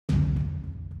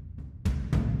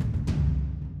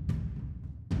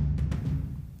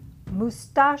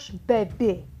Mustache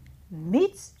Baby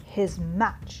Meets His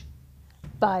Match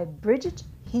by Bridget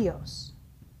Heos.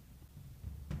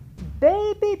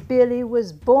 Baby Billy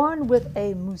was born with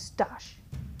a mustache.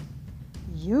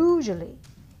 Usually,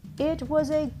 it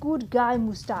was a good guy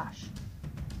mustache,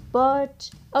 but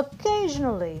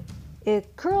occasionally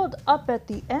it curled up at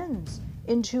the ends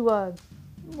into a,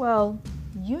 well,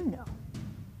 you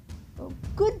know.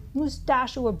 Good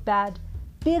mustache or bad,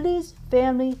 Billy's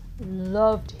family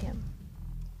loved him.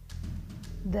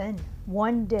 Then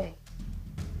one day,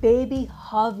 baby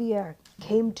Javier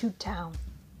came to town.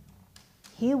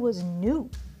 He was new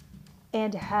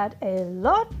and had a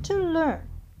lot to learn,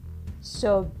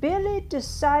 so Billy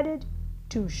decided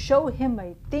to show him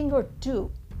a thing or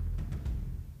two,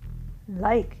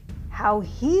 like how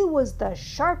he was the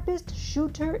sharpest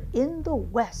shooter in the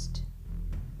West,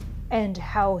 and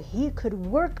how he could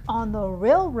work on the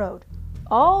railroad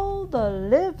all the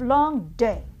livelong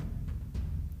day.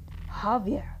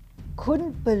 Javier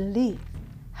couldn't believe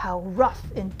how rough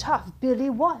and tough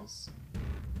Billy was.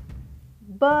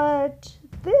 But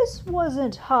this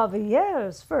wasn't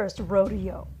Javier's first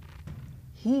rodeo.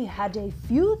 He had a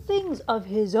few things of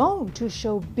his own to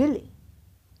show Billy,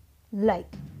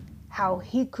 like how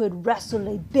he could wrestle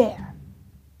a bear,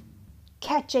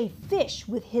 catch a fish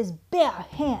with his bare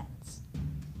hands,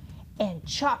 and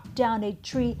chop down a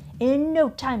tree in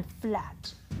no time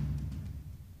flat.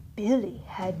 Billy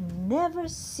had never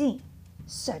seen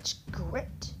such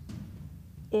grit,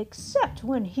 except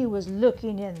when he was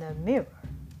looking in the mirror.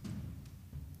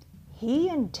 He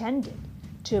intended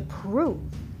to prove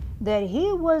that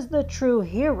he was the true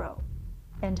hero,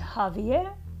 and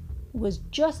Javier was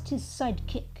just his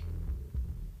sidekick.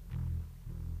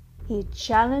 He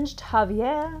challenged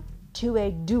Javier to a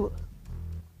duel,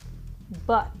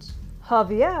 but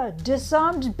Javier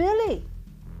disarmed Billy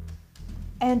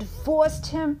and forced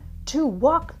him to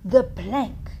walk the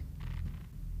plank.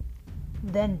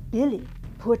 Then Billy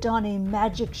put on a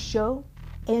magic show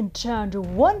and turned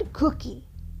one cookie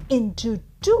into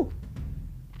two.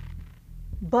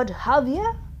 But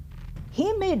Javier,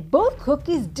 he made both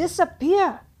cookies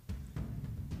disappear.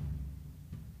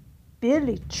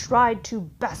 Billy tried to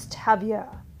best Javier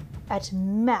at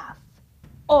math,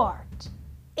 art,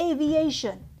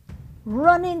 aviation,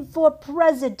 running for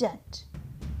president,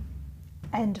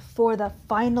 and for the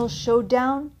final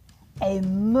showdown, a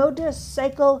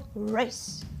motorcycle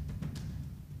race.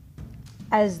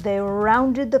 As they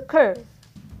rounded the curve,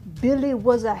 Billy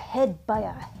was ahead by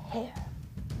a hair,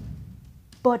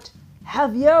 but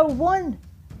Javier won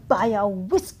by a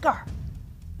whisker.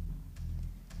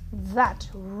 That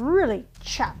really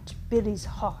chapped Billy's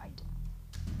hide.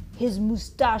 His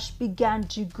mustache began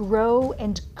to grow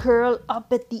and curl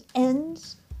up at the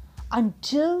ends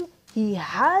until he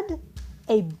had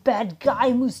a bad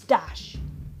guy mustache.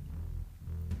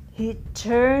 He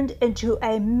turned into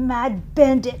a mad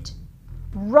bandit,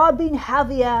 robbing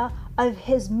Javier of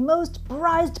his most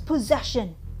prized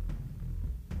possession.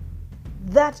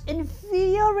 That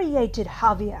infuriated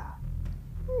Javier.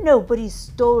 Nobody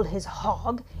stole his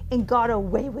hog and got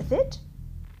away with it.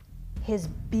 His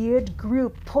beard grew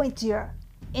pointier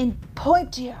and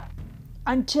pointier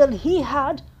until he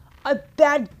had a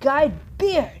bad guy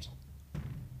beard.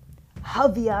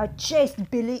 Javier chased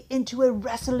Billy into a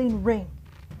wrestling ring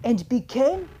and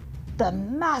became the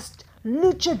masked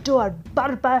luchador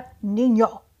Barba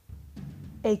Niño,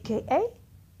 aka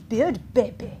Beard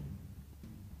Baby.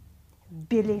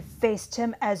 Billy faced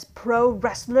him as pro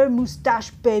wrestler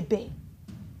Mustache Baby.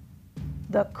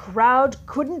 The crowd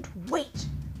couldn't wait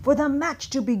for the match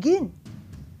to begin.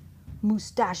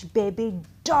 Mustache Baby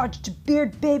dodged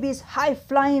Beard Baby's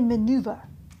high-flying maneuver.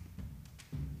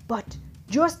 But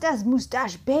just as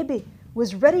Mustache Baby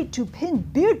was ready to pin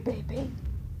Beard Baby,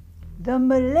 the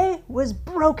melee was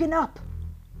broken up.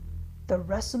 The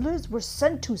wrestlers were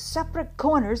sent to separate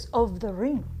corners of the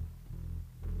ring.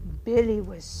 Billy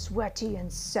was sweaty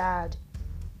and sad.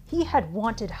 He had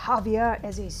wanted Javier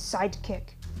as a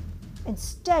sidekick.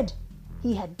 Instead,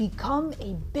 he had become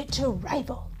a bitter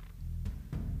rival.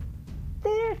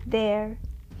 There,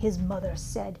 his mother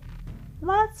said.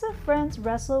 Lots of friends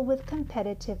wrestle with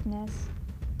competitiveness,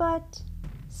 but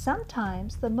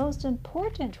sometimes the most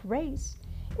important race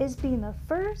is being the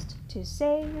first to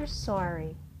say you're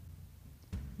sorry.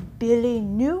 Billy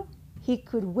knew he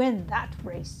could win that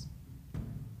race.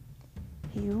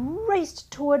 He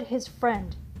raced toward his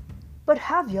friend, but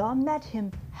Javier met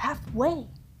him halfway.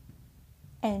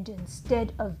 And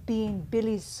instead of being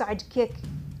Billy's sidekick,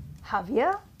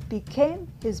 Javier became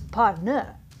his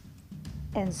partner,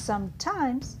 and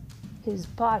sometimes his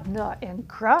partner in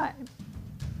crime.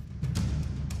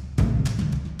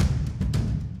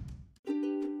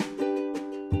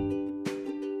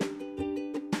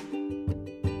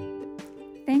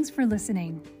 Thanks for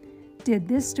listening. Did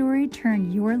this story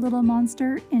turn your little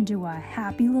monster into a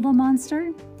happy little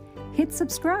monster? Hit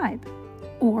subscribe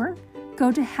or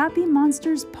go to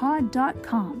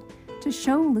happymonsterspod.com to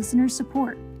show listener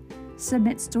support,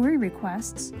 submit story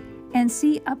requests, and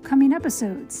see upcoming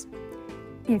episodes.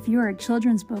 If you're a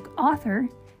children's book author,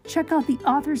 check out the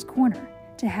Author's Corner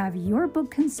to have your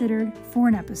book considered for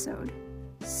an episode.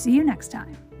 See you next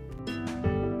time.